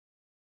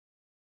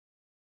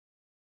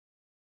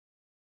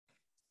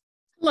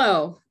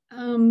Hello,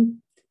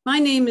 my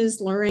name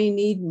is Lorraine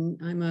Eden.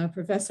 I'm a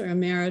professor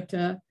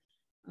emerita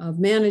of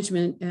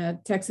management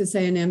at Texas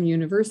A&M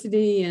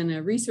University and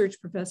a research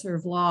professor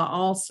of law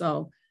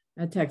also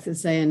at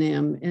Texas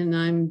A&M. And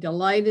I'm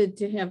delighted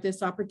to have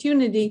this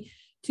opportunity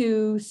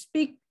to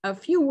speak a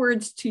few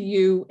words to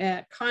you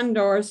at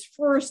Kondor's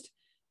first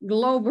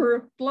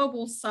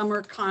global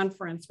summer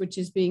conference, which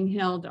is being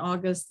held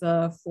August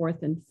the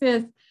 4th and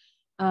 5th.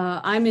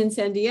 I'm in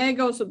San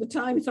Diego, so the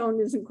time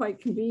zone isn't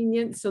quite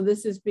convenient. So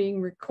this is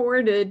being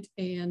recorded.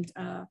 And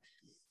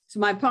so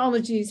my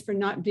apologies for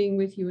not being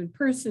with you in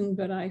person,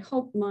 but I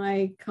hope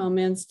my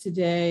comments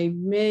today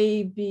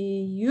may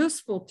be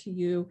useful to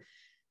you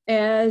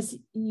as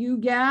you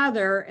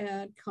gather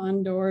at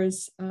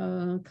Kondor's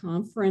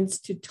conference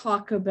to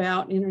talk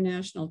about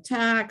international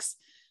tax,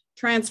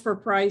 transfer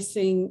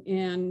pricing,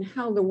 and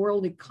how the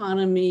world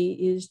economy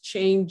is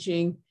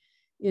changing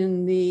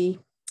in the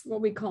what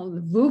we call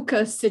the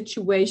VUCA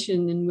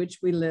situation in which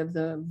we live,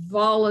 the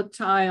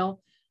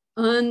volatile,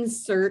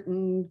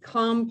 uncertain,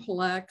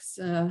 complex,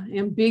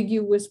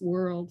 ambiguous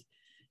world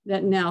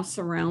that now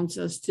surrounds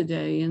us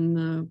today in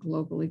the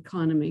global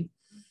economy.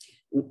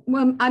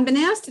 Well, I've been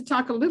asked to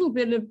talk a little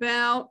bit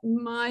about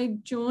my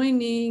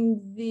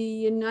joining the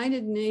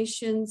United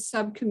Nations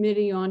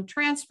Subcommittee on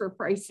Transfer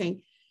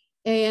Pricing,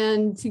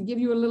 and to give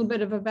you a little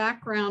bit of a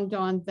background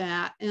on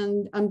that.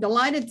 And I'm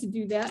delighted to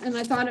do that. And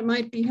I thought it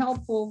might be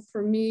helpful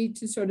for me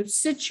to sort of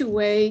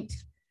situate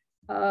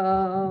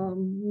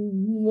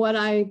what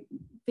I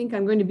think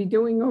I'm going to be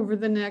doing over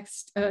the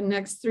next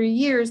 3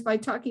 years by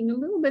talking a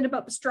little bit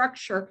about the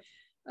structure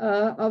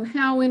of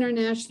how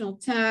international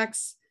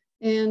tax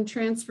and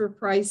transfer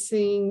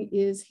pricing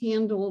is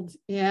handled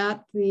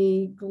at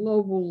the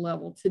global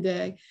level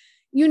today.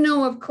 You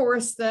know, of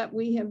course, that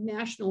we have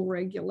national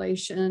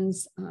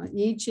regulations.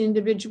 Each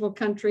individual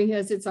country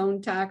has its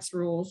own tax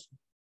rules.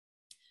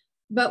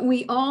 But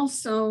we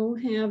also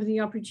have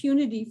the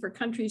opportunity for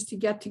countries to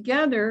get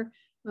together,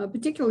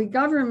 particularly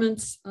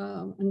governments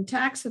and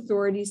tax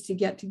authorities to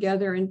get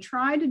together and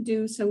try to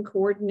do some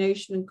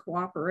coordination and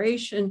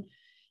cooperation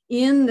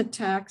in the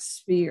tax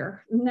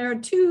sphere. And there are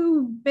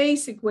two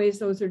basic ways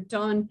those are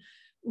done.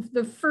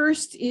 The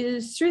first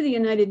is through the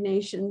United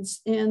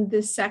Nations, and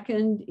the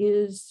second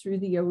is through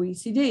the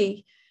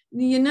OECD.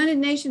 The United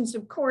Nations,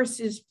 of course,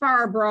 is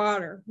far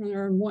broader.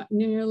 There are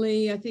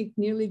nearly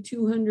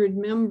 200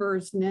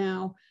 members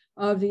now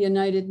of the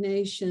United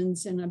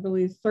Nations, and I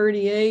believe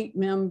 38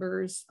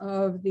 members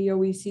of the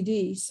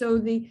OECD. So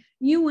the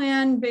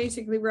UN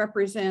basically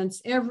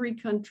represents every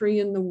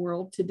country in the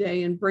world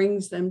today and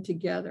brings them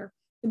together.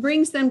 It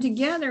brings them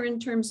together in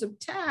terms of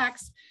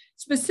tax,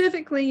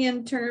 specifically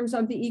in terms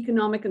of the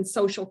Economic and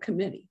Social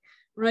Committee,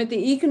 right?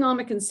 The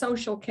Economic and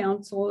Social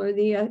Council, or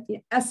the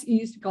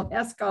used to call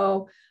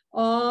ESCO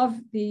of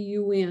the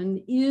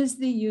UN, is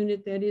the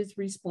unit that is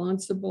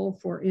responsible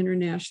for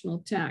international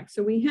tax.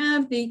 So we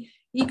have the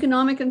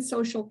Economic and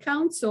Social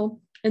Council,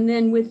 and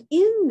then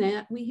within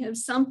that, we have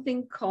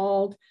something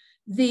called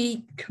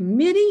the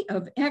Committee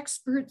of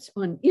Experts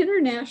on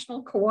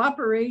International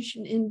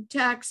Cooperation in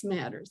Tax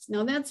Matters.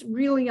 Now that's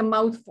really a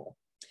mouthful.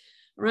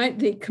 Right,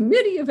 the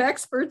Committee of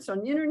Experts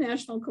on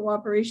International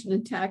Cooperation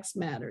in Tax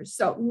Matters.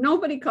 So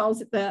nobody calls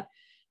it that.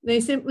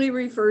 They simply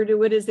refer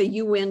to it as the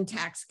UN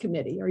Tax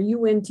Committee, or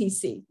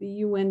UNTC, the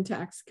UN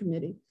Tax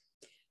Committee.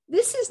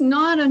 This is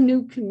not a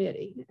new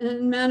committee.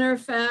 And matter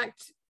of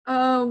fact,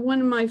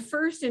 one of my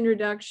first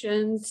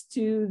introductions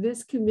to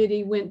this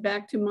committee went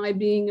back to my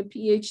being a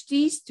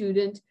PhD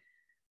student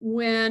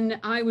when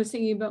I was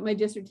thinking about my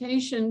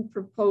dissertation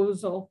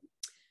proposal.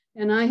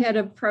 And I had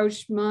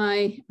approached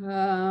my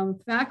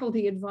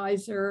faculty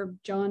advisor,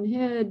 John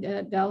Head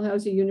at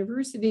Dalhousie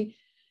University,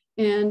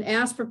 and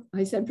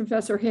I said,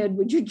 Professor Head,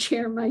 would you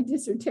chair my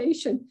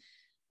dissertation?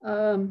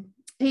 And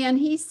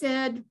he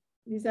said,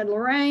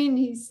 Lorraine,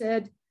 he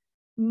said,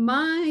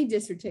 my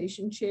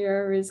dissertation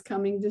chair is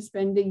coming to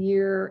spend a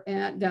year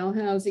at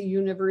Dalhousie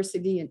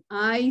University, and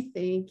I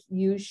think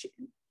you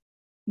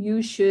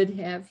should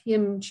have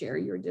him chair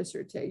your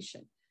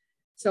dissertation.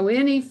 So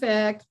in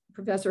effect,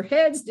 Professor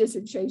Head's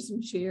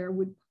dissertation chair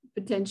would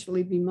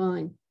potentially be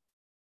mine.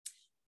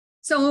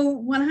 So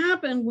what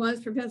happened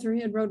was Professor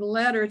Head wrote a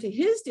letter to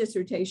his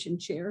dissertation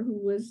chair, who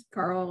was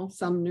Carl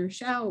Sumner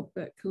Schaup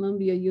at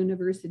Columbia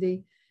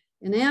University,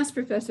 and asked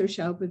Professor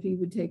Schaup if he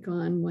would take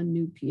on one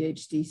new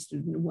PhD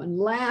student, one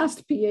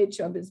last PhD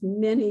of his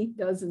many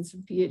dozens of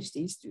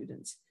PhD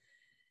students.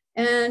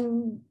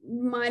 And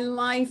my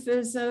life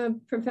as a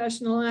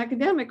professional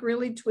academic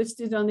really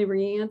twisted on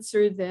the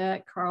answer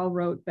that Carl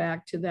wrote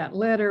back to that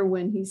letter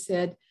when he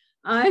said,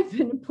 I've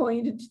been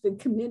appointed to the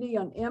Committee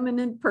on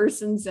Eminent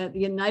Persons at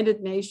the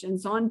United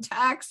Nations on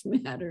Tax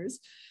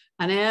Matters,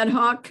 an ad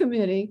hoc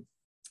committee,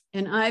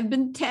 and I've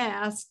been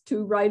tasked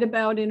to write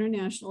about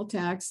international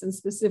tax and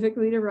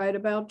specifically to write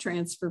about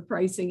transfer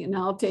pricing, and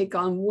I'll take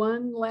on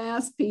one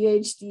last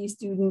PhD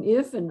student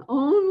if and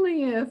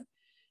only if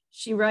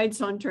she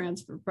writes on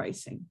transfer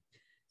pricing.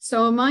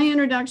 So my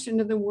introduction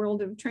to the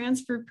world of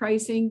transfer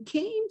pricing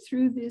came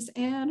through this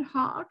ad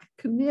hoc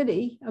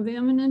committee of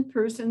eminent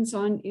persons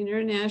on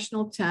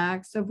international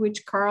tax, of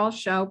which Carl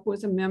Schaup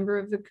was a member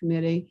of the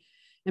committee.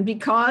 And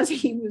because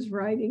he was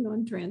writing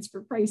on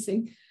transfer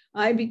pricing,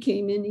 I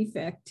became, in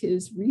effect,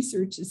 his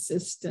research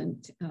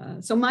assistant.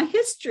 So my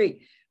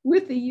history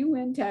with the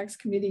UN Tax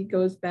Committee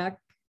goes back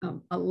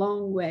a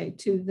long way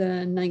to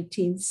the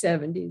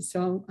 1970s.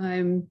 So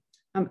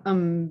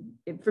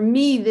for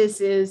me,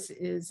 this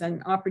is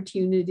an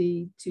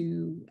opportunity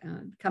to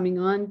coming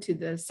on to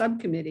the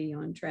subcommittee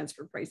on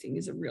transfer pricing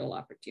is a real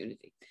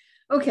opportunity.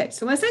 Okay,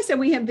 so as I said,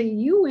 we have the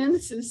UN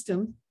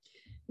system.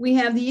 We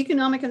have the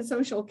Economic and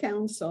Social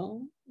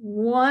Council.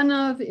 One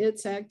of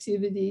its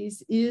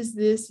activities is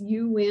this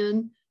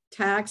UN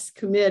Tax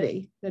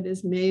Committee that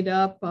is made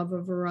up of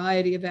a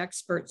variety of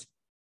experts.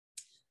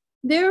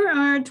 There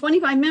are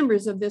 25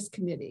 members of this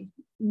committee.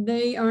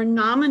 They are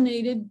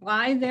nominated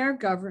by their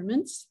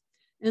governments,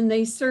 and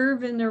they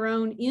serve in their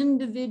own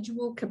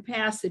individual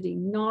capacity,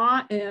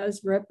 not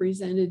as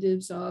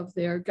representatives of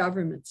their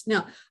governments.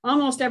 Now,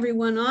 almost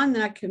everyone on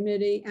that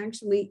committee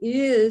actually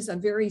is a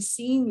very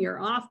senior,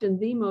 often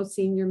the most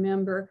senior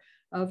member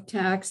of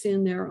tax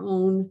in their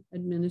own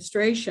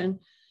administration.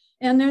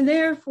 And they're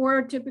there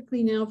for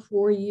typically now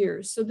 4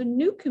 years. So the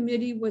new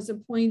committee was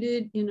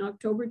appointed in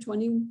October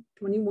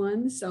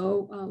 2021,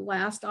 so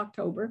last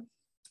October,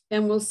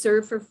 and will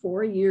serve for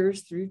 4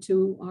 years through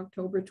to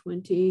October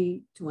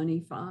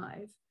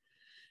 2025.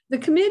 The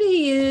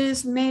committee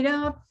is made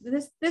up,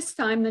 this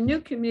time, the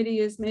new committee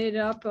is made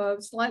up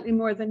of slightly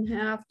more than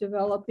half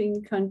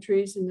developing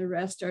countries, and the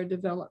rest are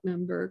developed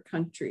member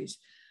countries.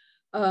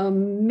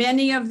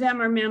 Many of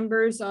them are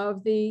members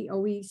of the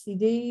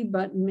OECD,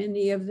 but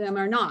many of them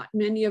are not.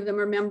 Many of them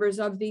are members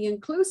of the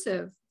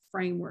inclusive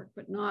framework,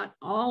 but not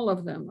all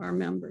of them are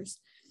members.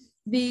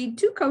 The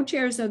two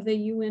co-chairs of the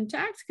UN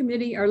Tax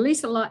Committee are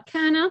Lisa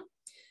Latkana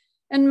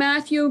and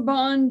Matthew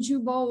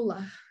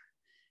Bonjubola.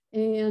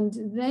 And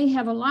they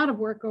have a lot of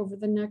work over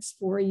the next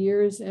 4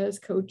 years as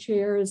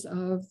co-chairs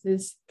of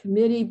this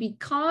committee,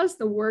 because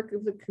the work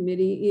of the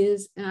committee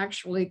is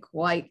actually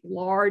quite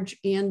large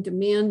and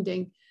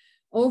demanding.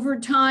 Over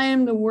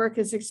time, the work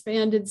has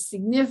expanded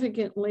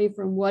significantly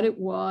from what it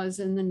was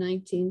in the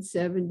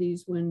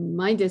 1970s when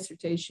my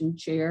dissertation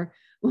chair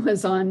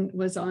was on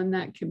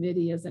that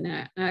committee as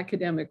an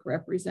academic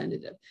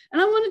representative.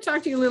 And I want to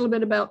talk to you a little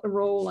bit about the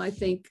role, I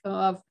think,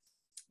 of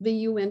the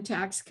UN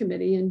Tax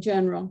Committee in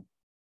general.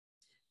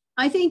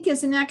 I think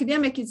as an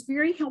academic, it's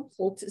very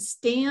helpful to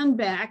stand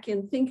back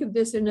and think of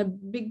this in a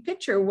big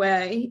picture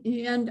way.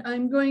 And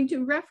I'm going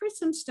to reference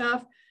some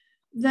stuff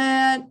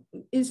that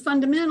is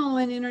fundamental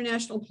in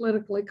international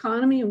political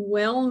economy and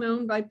well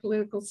known by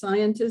political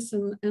scientists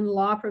and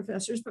law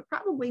professors, but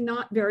probably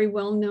not very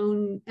well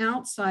known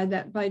outside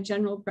that by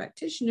general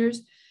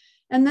practitioners.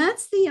 And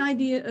that's the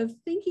idea of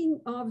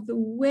thinking of the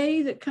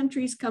way that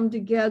countries come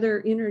together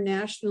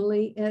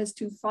internationally as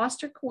to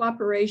foster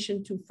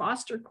cooperation, to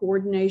foster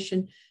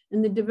coordination,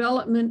 and the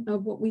development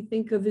of what we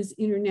think of as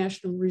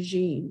international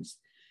regimes.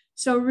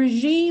 So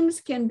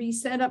regimes can be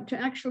set up to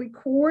actually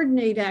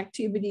coordinate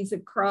activities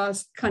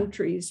across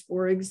countries,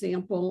 for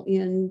example,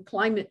 in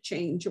climate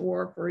change,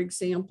 or for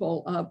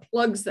example,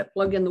 plugs that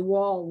plug in the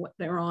wall what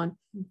they're on.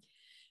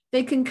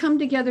 They can come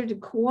together to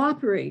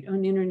cooperate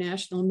on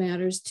international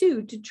matters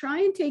too, to try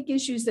and take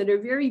issues that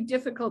are very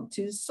difficult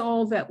to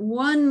solve at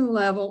one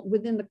level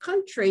within the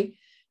country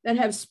that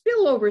have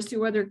spillovers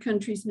to other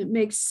countries, and it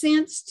makes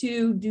sense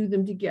to do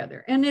them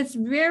together. And it's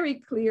very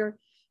clear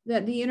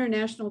that the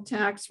international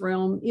tax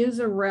realm is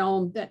a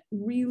realm that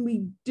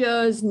really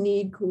does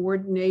need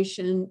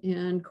coordination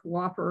and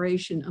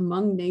cooperation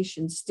among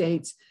nation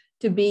states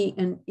to be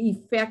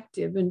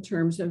effective in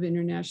terms of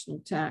international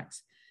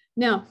tax.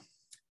 Now,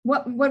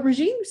 what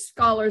regime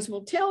scholars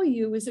will tell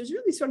you is there's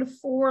really sort of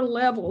 4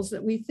 levels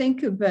that we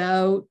think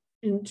about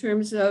in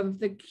terms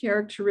of the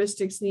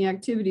characteristics and the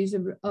activities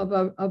of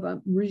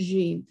a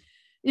regime.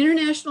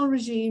 International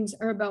regimes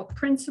are about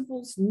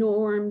principles,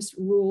 norms,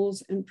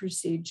 rules, and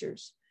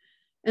procedures.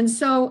 And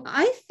so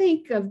I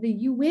think of the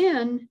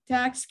UN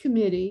Tax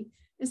Committee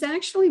as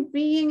actually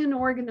being an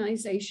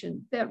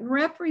organization that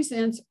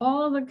represents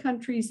all the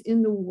countries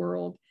in the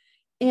world.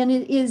 And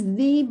it is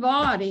the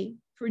body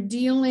for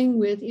dealing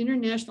with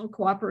international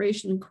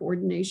cooperation and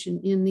coordination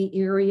in the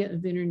area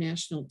of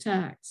international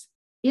tax.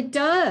 It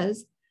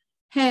does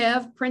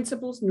have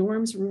principles,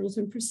 norms, rules,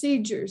 and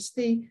procedures.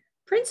 The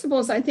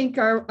principles, I think,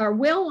 are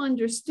well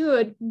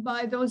understood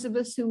by those of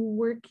us who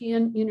work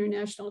in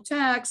international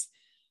tax,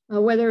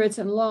 whether it's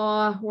in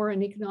law or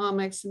in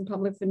economics and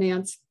public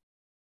finance.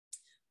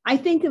 I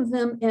think of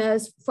them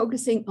as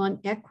focusing on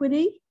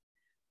equity,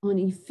 on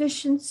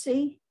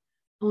efficiency,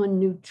 on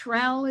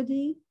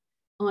neutrality,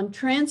 on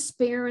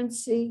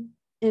transparency,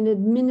 and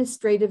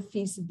administrative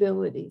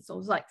feasibility. So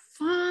it's like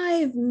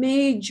 5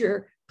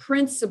 major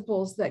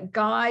principles that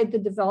guide the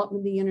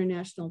development of the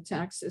international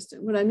tax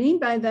system. What I mean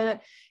by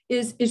that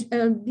is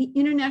the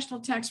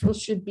international tax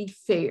rules should be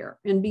fair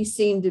and be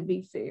seen to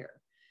be fair.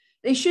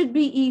 They should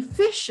be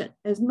efficient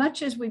as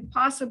much as we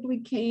possibly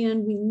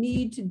can. We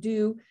need to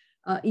do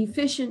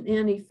efficient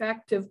and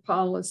effective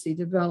policy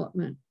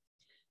development.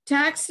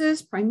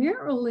 Taxes,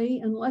 primarily,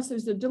 unless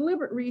there's a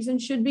deliberate reason,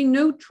 should be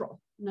neutral.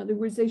 In other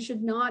words, they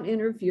should not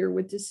interfere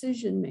with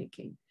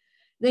decision-making.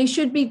 They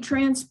should be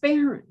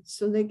transparent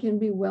so they can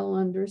be well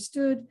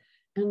understood.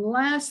 And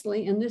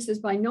lastly, and this is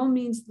by no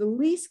means the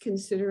least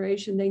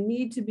consideration, they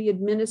need to be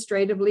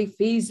administratively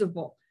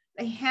feasible.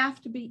 They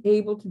have to be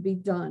able to be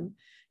done.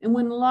 And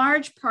when a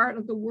large part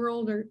of the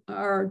world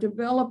are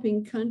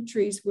developing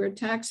countries where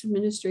tax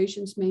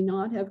administrations may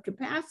not have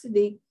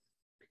capacity,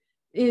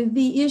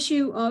 the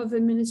issue of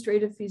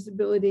administrative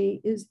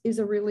feasibility is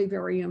a really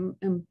very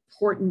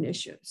important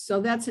issue.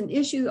 So that's an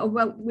issue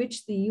about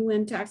which the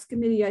UN Tax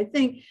Committee, I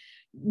think,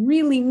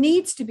 really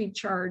needs to be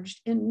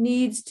charged and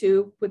needs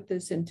to put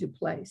this into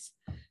place.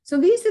 So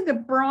these are the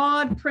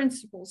broad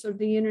principles of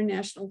the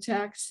international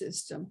tax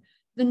system.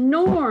 The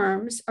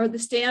norms are the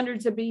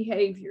standards of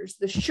behaviors,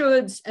 the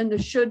shoulds and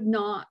the should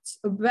nots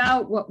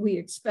about what we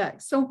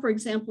expect. So for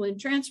example, in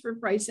transfer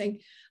pricing,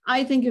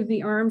 I think of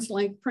the arm's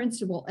length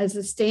principle as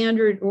a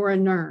standard or a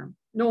norm.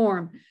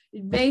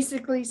 It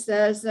basically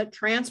says that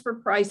transfer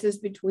prices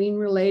between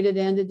related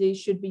entities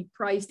should be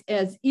priced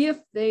as if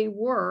they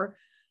were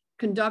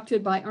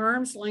conducted by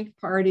arm's length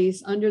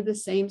parties under the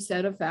same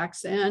set of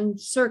facts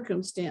and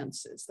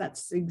circumstances.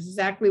 That's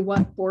exactly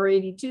what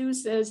 482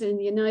 says in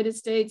the United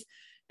States.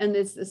 And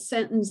it's the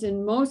sentence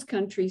in most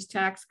countries'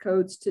 tax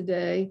codes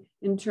today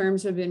in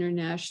terms of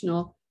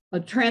international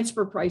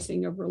transfer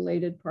pricing of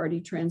related party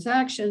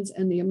transactions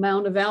and the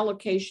amount of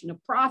allocation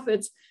of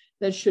profits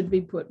that should be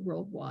put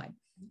worldwide.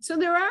 So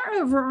there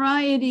are a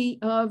variety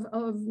of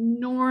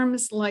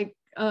norms like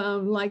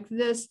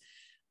this.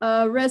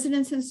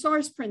 Residence and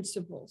source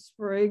principles,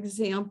 for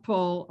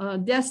example,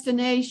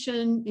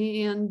 destination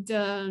and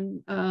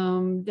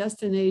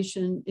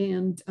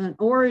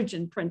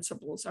origin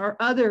principles are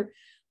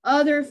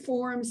other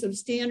forms of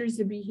standards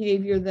of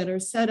behavior that are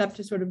set up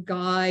to sort of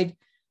guide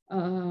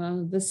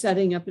the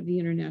setting up of the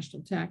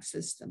international tax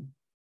system.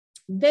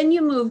 Then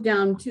you move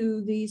down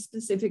to the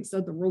specifics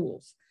of the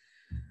rules.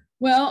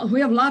 Well, we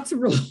have lots of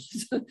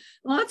rules,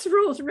 lots of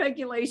rules and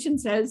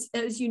regulations,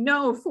 as you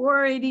know,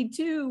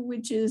 482,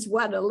 which is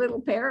what, a little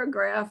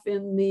paragraph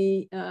in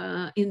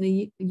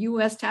the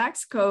US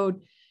tax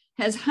code,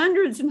 has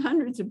hundreds and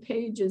hundreds of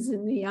pages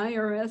in the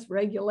IRS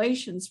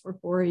regulations for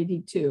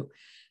 482.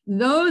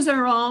 Those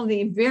are all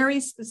the very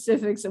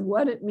specifics of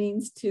what it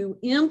means to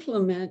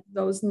implement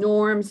those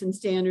norms and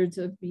standards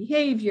of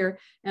behavior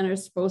and are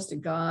supposed to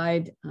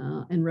guide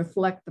and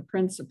reflect the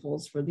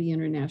principles for the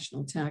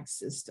international tax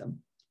system.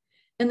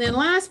 And then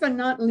last but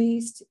not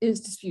least is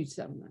dispute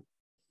settlement.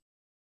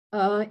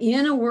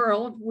 In a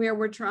world where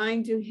we're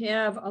trying to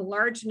have a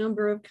large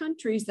number of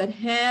countries that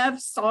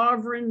have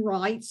sovereign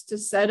rights to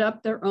set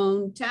up their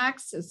own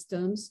tax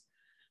systems,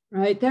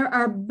 right, there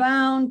are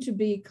bound to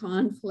be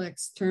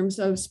conflicts in terms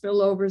of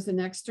spillovers and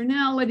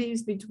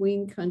externalities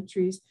between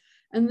countries.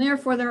 And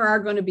therefore, there are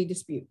going to be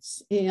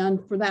disputes.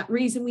 And for that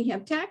reason, we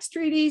have tax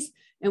treaties,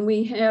 and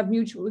we have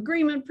mutual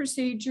agreement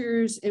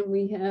procedures, and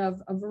we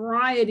have a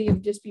variety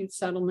of dispute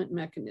settlement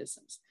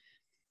mechanisms.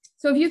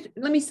 So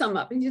let me sum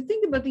up. If you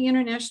think about the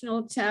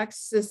international tax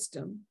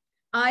system,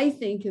 I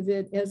think of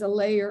it as a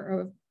layer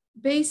of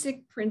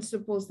basic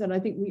principles that I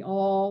think we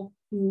all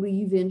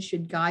believe in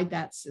should guide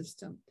that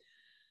system.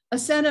 A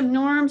set of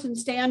norms and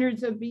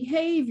standards of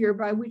behavior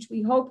by which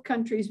we hope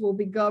countries will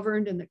be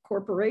governed and that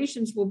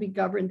corporations will be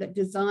governed that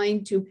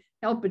designed to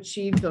help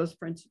achieve those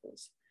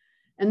principles.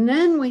 And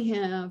then we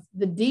have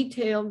the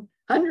detailed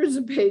hundreds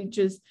of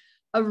pages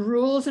of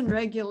rules and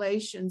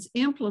regulations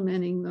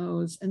implementing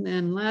those. And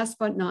then last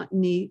but not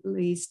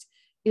least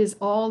is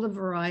all the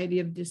variety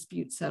of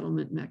dispute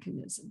settlement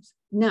mechanisms.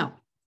 Now,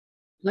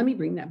 let me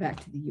bring that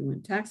back to the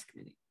UN Tax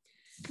Committee.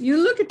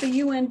 You look at the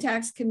UN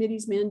Tax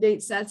Committee's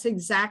mandates, that's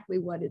exactly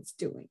what it's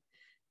doing.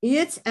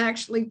 It's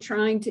actually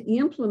trying to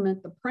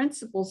implement the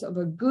principles of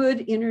a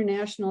good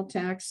international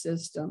tax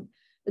system,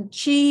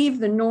 achieve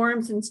the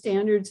norms and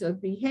standards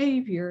of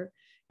behavior,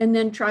 and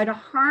then try to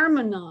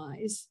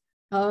harmonize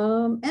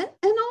and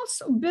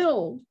also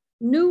build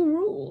new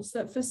rules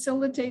that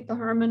facilitate the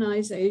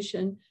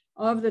harmonization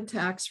of the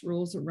tax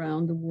rules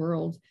around the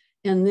world,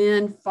 and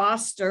then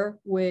foster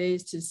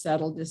ways to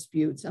settle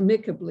disputes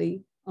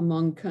amicably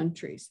among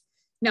countries.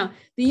 Now,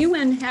 the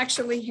UN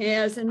actually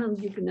has,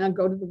 and you can now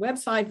go to the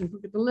website and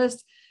look at the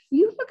list.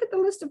 You look at the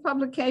list of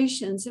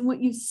publications, and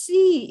what you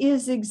see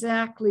is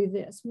exactly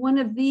this. One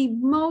of the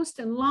most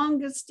and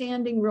longest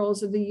standing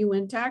roles of the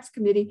UN Tax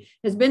Committee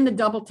has been the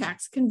Double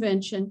Tax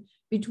Convention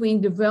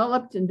between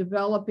developed and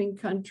developing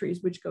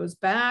countries, which goes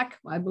back,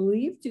 I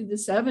believe, to the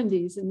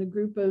 70s in the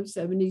group of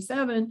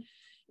 77,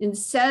 in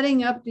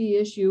setting up the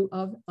issue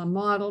of a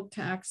model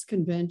tax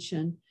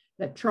convention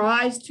that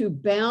tries to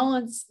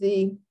balance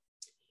the,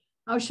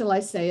 how shall I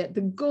say it,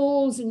 the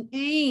goals and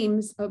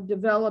aims of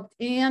developed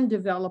and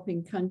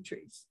developing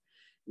countries.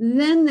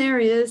 Then there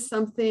is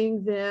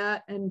something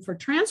that, and for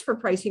transfer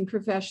pricing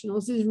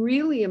professionals, is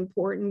really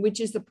important, which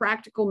is the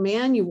practical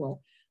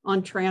manual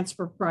on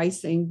transfer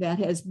pricing that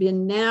has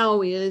been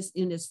now is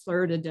in its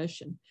 3rd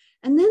edition.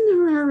 And then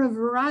there are a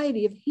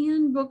variety of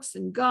handbooks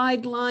and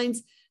guidelines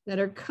that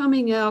are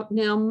coming out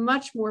now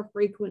much more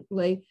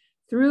frequently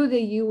through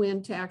the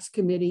UN Tax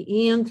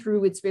Committee and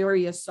through its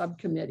various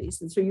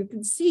subcommittees. And so you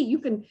can see,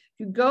 if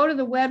you go to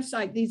the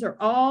website, these are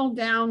all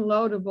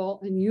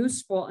downloadable and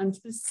useful and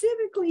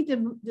specifically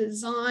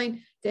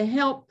designed to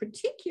help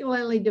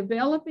particularly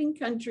developing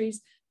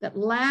countries that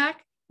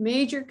lack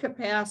major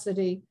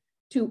capacity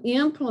to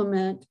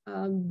implement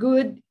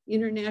good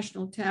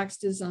international tax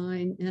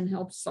design and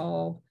help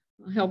solve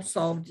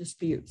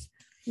disputes.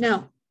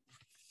 Now,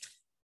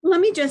 let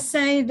me just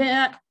say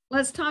that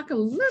let's talk a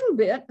little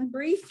bit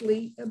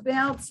briefly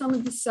about some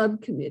of the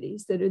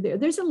subcommittees that are there.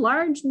 There's a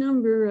large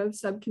number of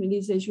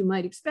subcommittees, as you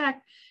might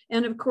expect.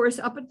 And of course,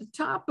 up at the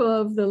top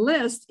of the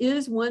list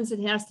is ones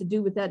that has to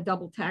do with that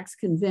double tax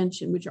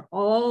convention, which are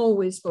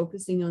always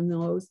focusing on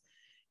those.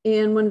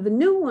 And one of the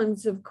new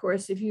ones, of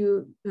course, if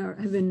you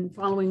have been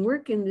following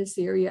work in this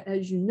area,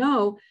 as you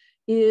know,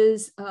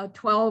 is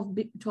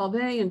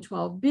 12A and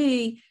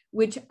 12B,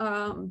 which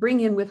bring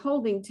in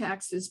withholding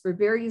taxes for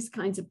various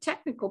kinds of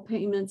technical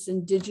payments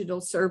and digital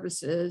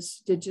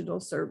services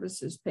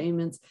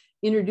payments,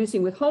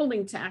 introducing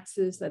withholding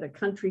taxes that a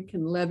country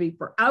can levy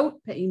for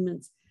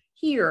outpayments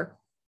here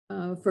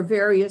for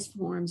various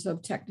forms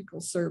of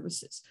technical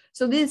services.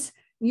 So this,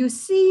 you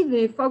see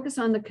the focus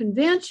on the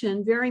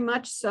convention very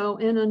much so,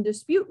 and on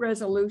dispute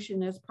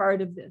resolution as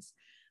part of this.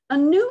 A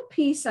new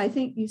piece I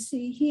think you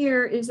see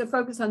here is a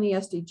focus on the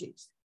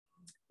SDGs.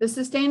 The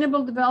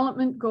Sustainable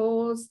Development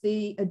Goals,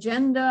 the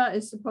agenda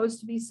is supposed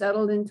to be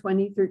settled in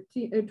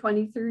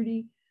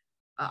 2030.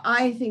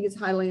 I think it's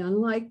highly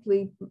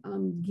unlikely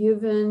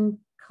given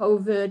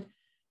COVID,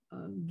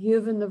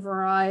 given the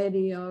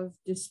variety of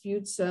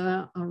disputes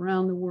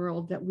around the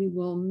world, that we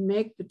will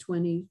make the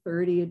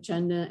 2030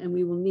 agenda, and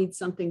we will need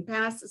something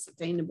past the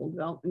Sustainable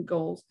Development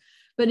Goals.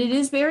 But it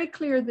is very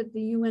clear that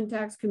the UN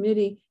Tax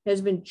Committee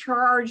has been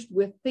charged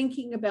with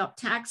thinking about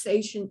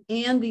taxation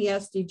and the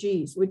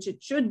SDGs, which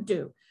it should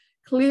do.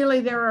 Clearly,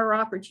 there are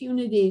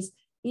opportunities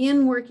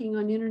in working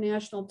on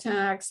international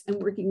tax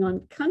and working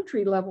on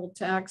country level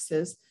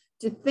taxes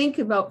to think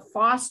about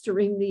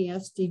fostering the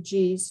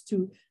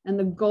SDGs and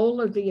the goal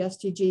of the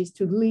SDGs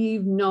to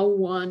leave no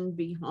one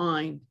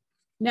behind.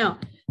 Now,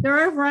 there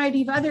are a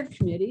variety of other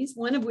committees,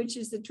 one of which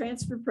is the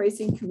Transfer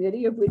Pricing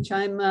Committee, of which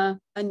I'm a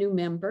new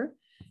member.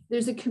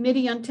 There's a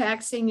committee on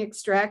taxing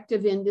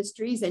extractive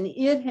industries, and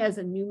it has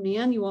a new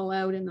manual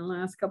out in the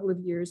last couple of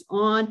years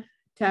on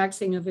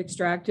taxing of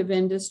extractive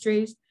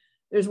industries.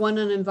 There's one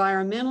on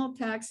environmental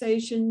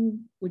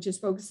taxation, which is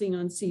focusing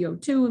on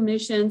CO2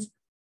 emissions.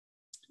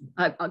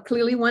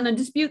 Clearly one on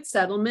dispute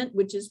settlement,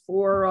 which is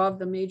 4 of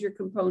the major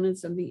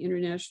components of the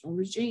international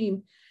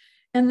regime.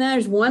 And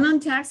there's one on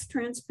tax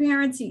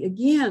transparency.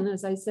 Again,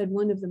 as I said,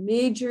 one of the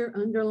major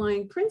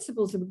underlying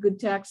principles of a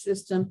good tax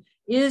system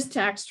is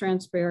tax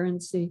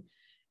transparency.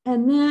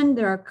 And then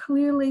there are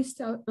clearly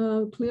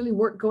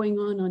work going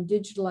on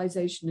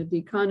digitalization of the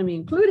economy,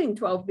 including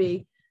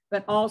 12B,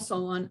 but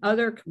also on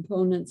other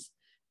components.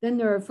 Then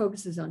there are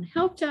focuses on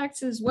health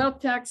taxes, wealth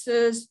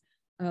taxes,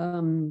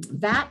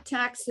 VAT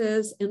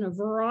taxes, and a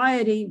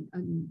variety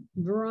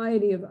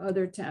of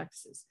other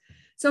taxes.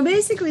 So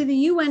basically, the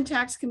UN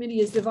Tax Committee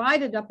is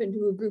divided up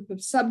into a group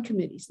of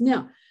subcommittees.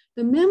 Now,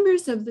 the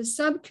members of the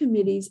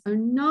subcommittees are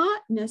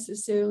not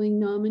necessarily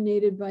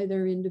nominated by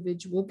their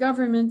individual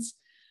governments.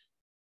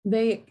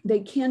 They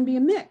can be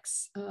a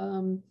mix.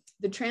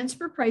 The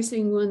transfer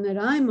pricing one that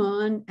I'm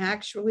on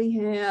actually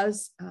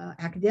has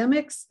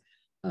academics,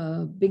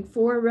 Big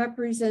Four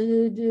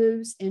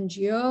representatives,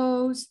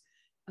 NGOs,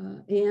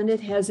 and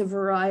it has a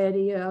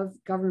variety of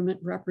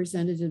government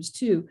representatives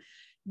too.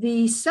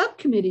 The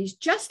subcommittees,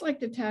 just like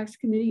the tax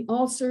committee,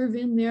 all serve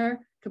in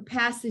their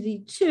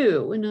capacity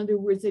too. In other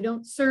words, they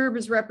don't serve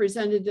as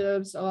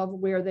representatives of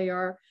where they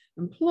are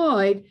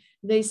employed.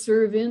 They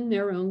serve in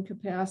their own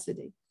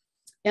capacity.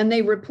 And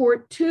they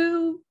report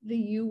to the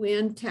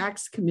UN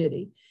Tax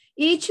Committee.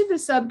 Each of the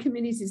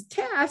subcommittees is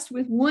tasked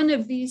with one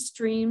of these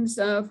streams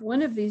of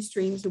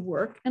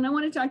work. And I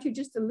want to talk to you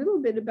just a little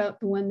bit about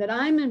the one that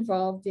I'm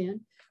involved in,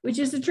 which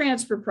is the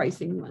transfer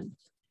pricing one.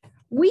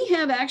 We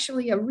have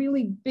actually a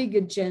really big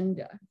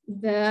agenda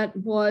that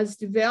was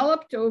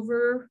developed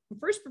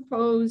first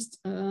proposed,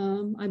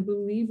 I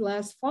believe,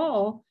 last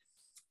fall,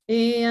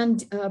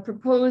 and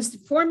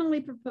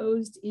formally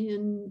proposed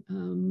in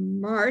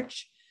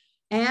March,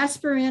 asked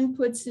for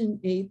inputs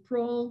in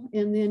April,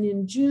 and then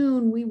in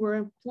June, we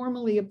were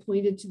formally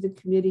appointed to the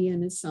committee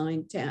and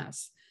assigned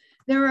tasks.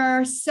 There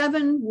are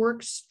 7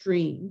 work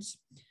streams,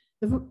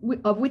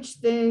 of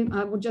which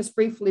I will just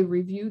briefly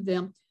review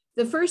them.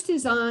 The first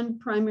is on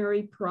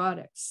primary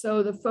products.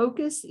 So the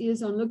focus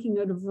is on looking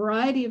at a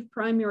variety of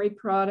primary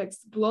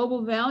products,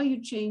 global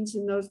value chains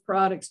in those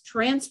products,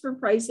 transfer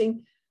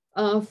pricing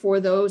for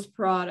those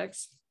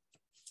products.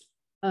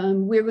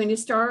 We're going to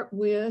start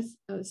with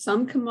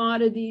some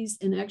commodities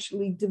and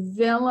actually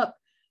develop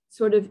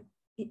sort of,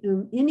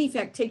 in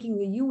effect, taking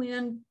the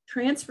UN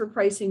transfer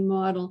pricing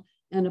model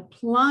and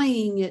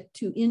applying it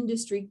to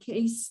industry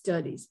case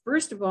studies.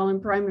 First of all,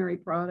 in primary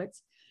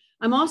products.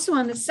 I'm also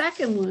on the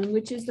second one,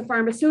 which is the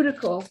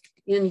pharmaceutical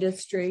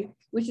industry,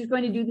 which is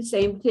going to do the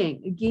same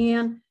thing.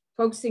 Again,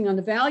 focusing on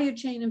the value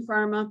chain in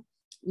pharma,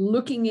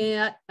 looking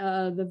at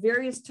the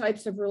various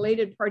types of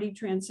related party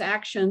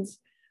transactions,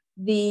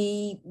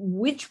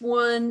 which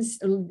ones,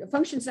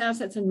 functions,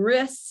 assets, and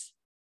risks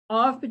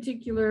of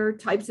particular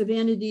types of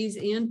entities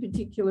and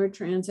particular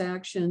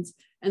transactions,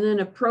 and then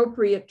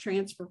appropriate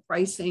transfer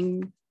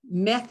pricing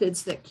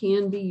methods that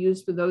can be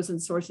used for those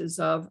and sources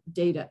of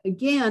data.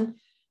 Again,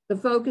 the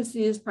focus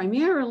is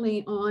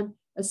primarily on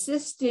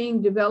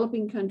assisting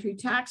developing country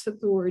tax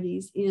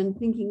authorities in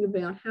thinking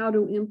about how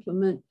to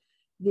implement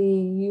the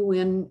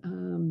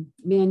UN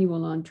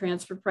manual on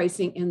transfer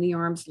pricing and the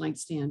arm's length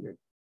standard.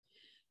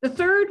 The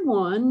third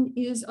one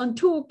is on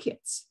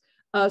toolkits,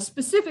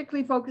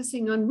 specifically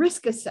focusing on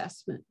risk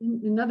assessment.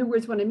 In other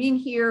words, what I mean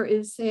here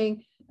is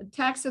saying a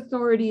tax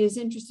authority is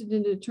interested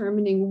in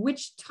determining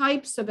which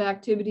types of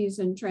activities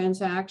and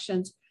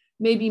transactions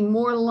may be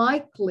more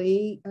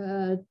likely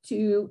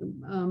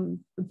to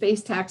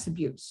face tax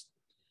abuse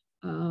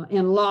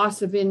and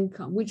loss of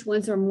income, which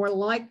ones are more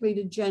likely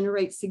to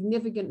generate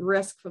significant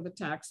risk for the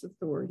tax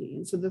authority.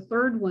 And so the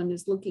third one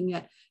is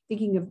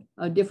thinking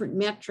of different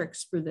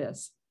metrics for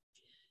this.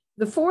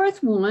 The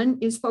fourth one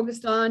is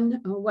focused on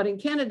what in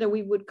Canada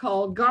we would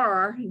call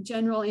GAR,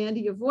 general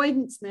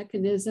anti-avoidance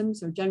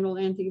mechanisms or general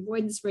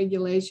anti-avoidance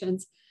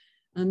regulations,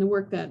 and the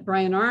work that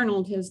Brian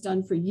Arnold has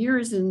done for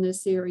years in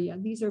this area.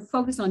 These are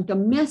focused on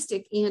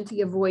domestic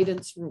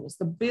anti-avoidance rules,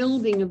 the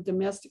building of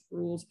domestic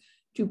rules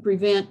to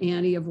prevent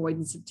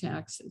anti-avoidance of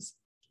taxes.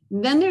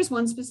 And then there's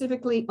one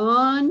specifically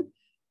on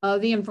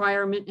the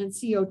environment and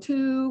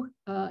CO2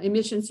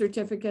 emission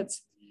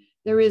certificates.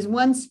 There is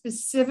one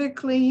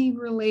specifically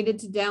related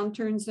to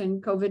downturns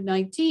in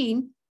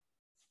COVID-19.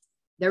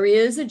 There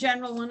is a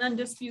general one on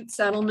dispute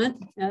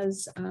settlement,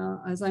 as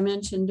I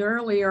mentioned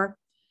earlier.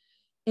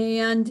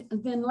 And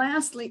then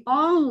lastly,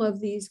 all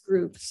of these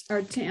groups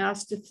are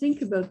tasked to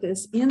think about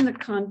this in the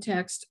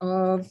context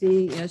of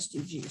the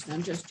SDGs. And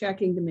I'm just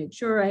checking to make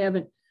sure I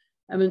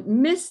haven't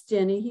missed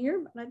any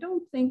here, but I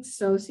don't think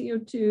so.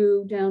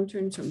 CO2,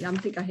 downturns, I don't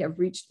think I have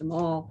reached them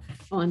all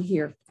on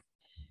here.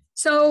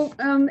 So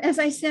as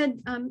I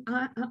said,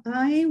 I've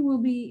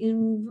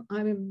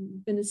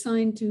been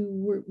assigned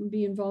to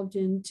be involved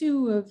in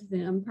two of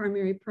them,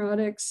 primary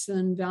products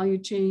and value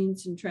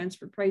chains and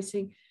transfer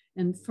pricing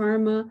and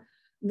pharma.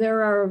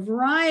 There are a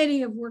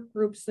variety of work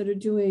groups that are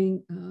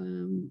doing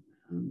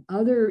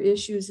other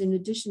issues in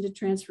addition to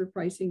transfer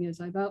pricing,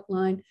 as I've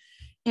outlined.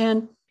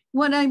 And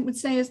what I would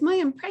say is my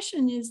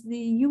impression is the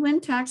UN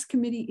Tax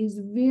Committee is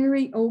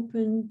very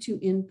open to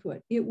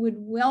input. It would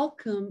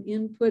welcome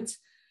inputs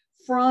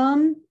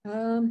from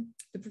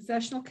the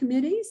professional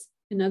committees.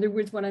 In other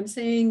words, what I'm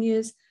saying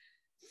is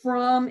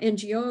from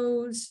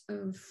NGOs,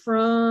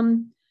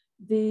 from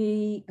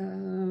the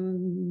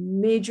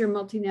major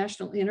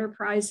multinational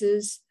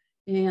enterprises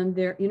and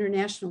their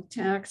international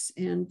tax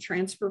and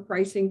transfer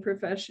pricing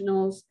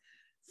professionals,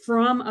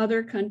 from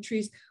other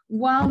countries.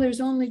 While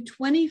there's only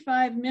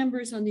 25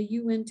 members on the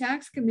UN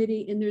Tax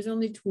Committee and there's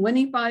only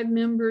 25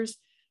 members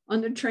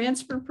on the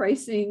Transfer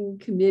Pricing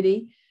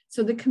Committee,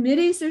 so the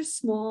committees are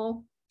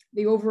small.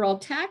 The overall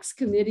tax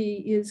committee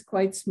is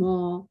quite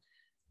small.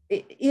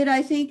 It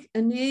I think,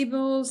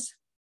 enables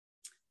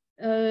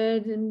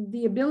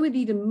the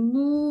ability to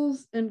move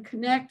and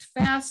connect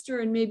faster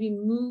and maybe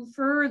move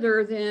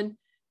further than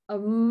a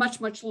much,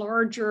 much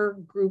larger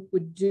group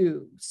would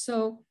do.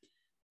 So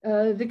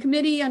the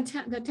committee on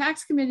the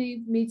tax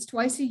committee meets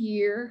twice a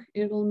year.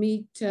 It'll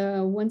meet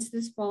once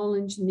this fall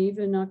in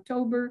Geneva in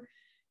October,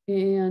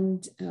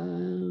 and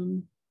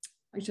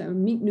actually, I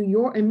meet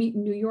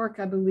in New York,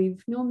 I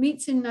believe. No,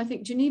 meets in, I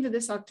think, Geneva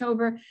this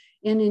October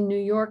and in New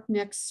York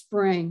next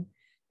spring.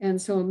 And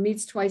so it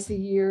meets twice a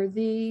year.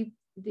 The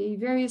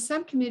various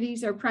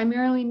subcommittees are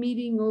primarily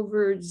meeting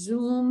over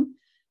Zoom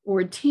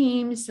or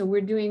Teams. So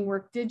we're doing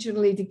work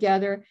digitally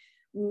together.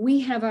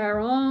 We have our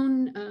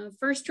own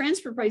first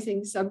transfer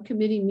pricing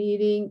subcommittee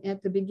meeting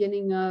at the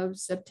beginning of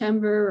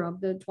September of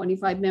the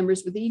 25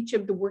 members with each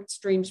of the work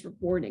streams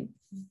reporting.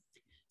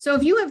 So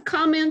if you have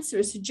comments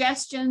or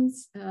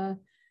suggestions,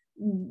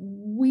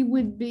 we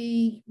would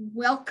be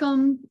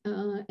welcome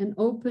and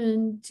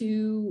open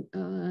to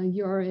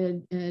your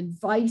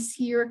advice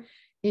here,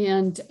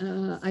 and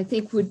I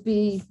think would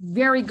be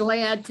very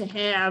glad to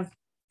have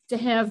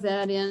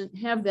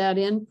that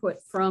input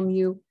from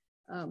you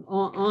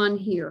on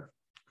here.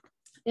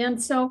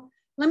 And so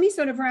let me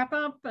sort of wrap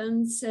up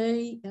and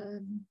say,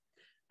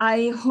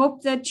 I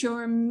hope that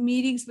your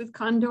meetings with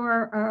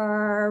Kondor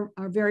are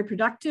very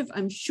productive.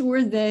 I'm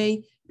sure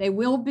they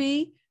will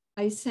be.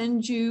 I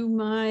send you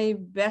my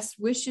best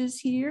wishes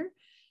here.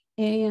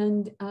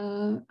 And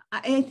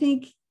I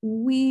think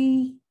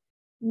we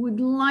would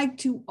like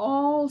to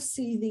all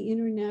see the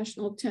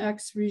international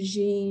tax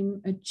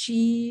regime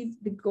achieve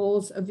the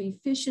goals of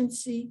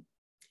efficiency,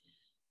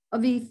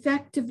 of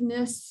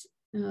effectiveness,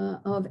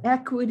 of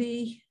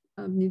equity,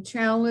 of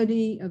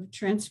neutrality, of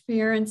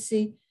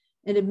transparency,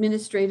 and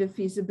administrative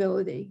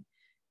feasibility.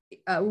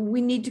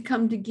 We need to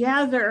come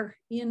together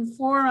in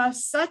fora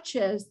such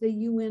as the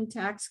UN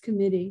Tax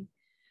Committee,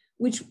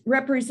 which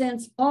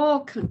represents all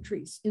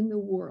countries in the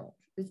world.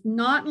 It's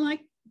not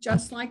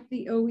just like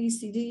the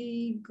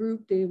OECD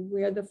group,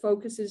 where the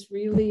focus is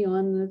really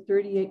on the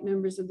 38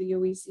 members of the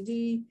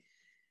OECD.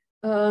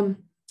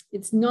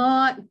 It's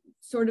not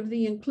sort of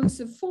the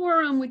inclusive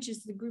forum, which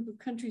is the group of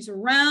countries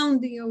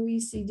around the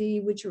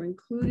OECD, which are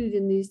included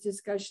in these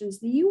discussions.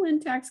 The UN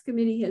Tax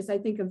Committee has, I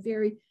think, a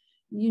very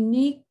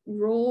unique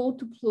role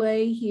to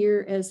play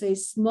here as a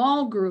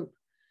small group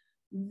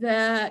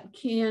that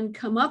can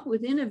come up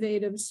with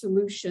innovative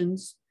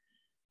solutions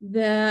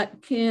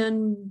that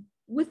can,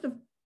 with the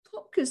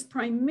focus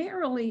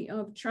primarily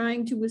of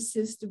trying to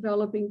assist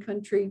developing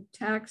country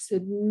tax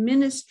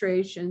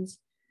administrations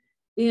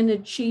in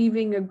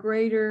achieving a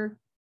greater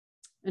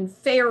and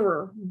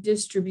fairer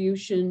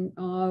distribution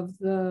of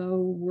the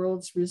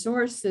world's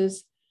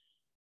resources,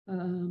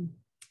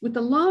 with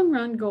the long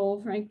run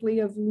goal, frankly,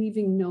 of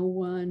leaving no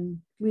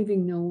one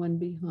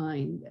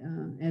behind,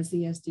 as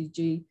the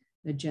SDG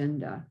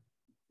agenda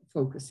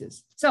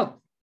focuses.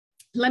 So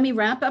let me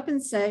wrap up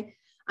and say,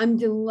 I'm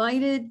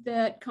delighted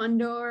that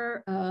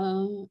Kondor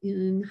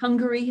in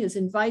Hungary has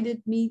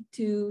invited me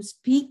to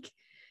speak.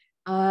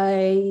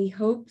 I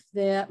hope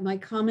that my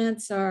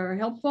comments are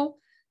helpful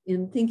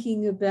in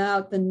thinking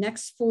about the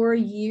next 4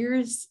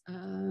 years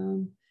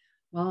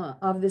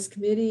of this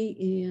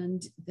committee,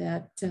 and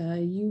that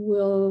you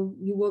will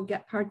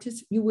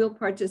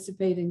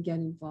participate and get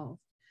involved.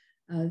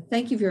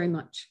 Thank you very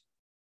much.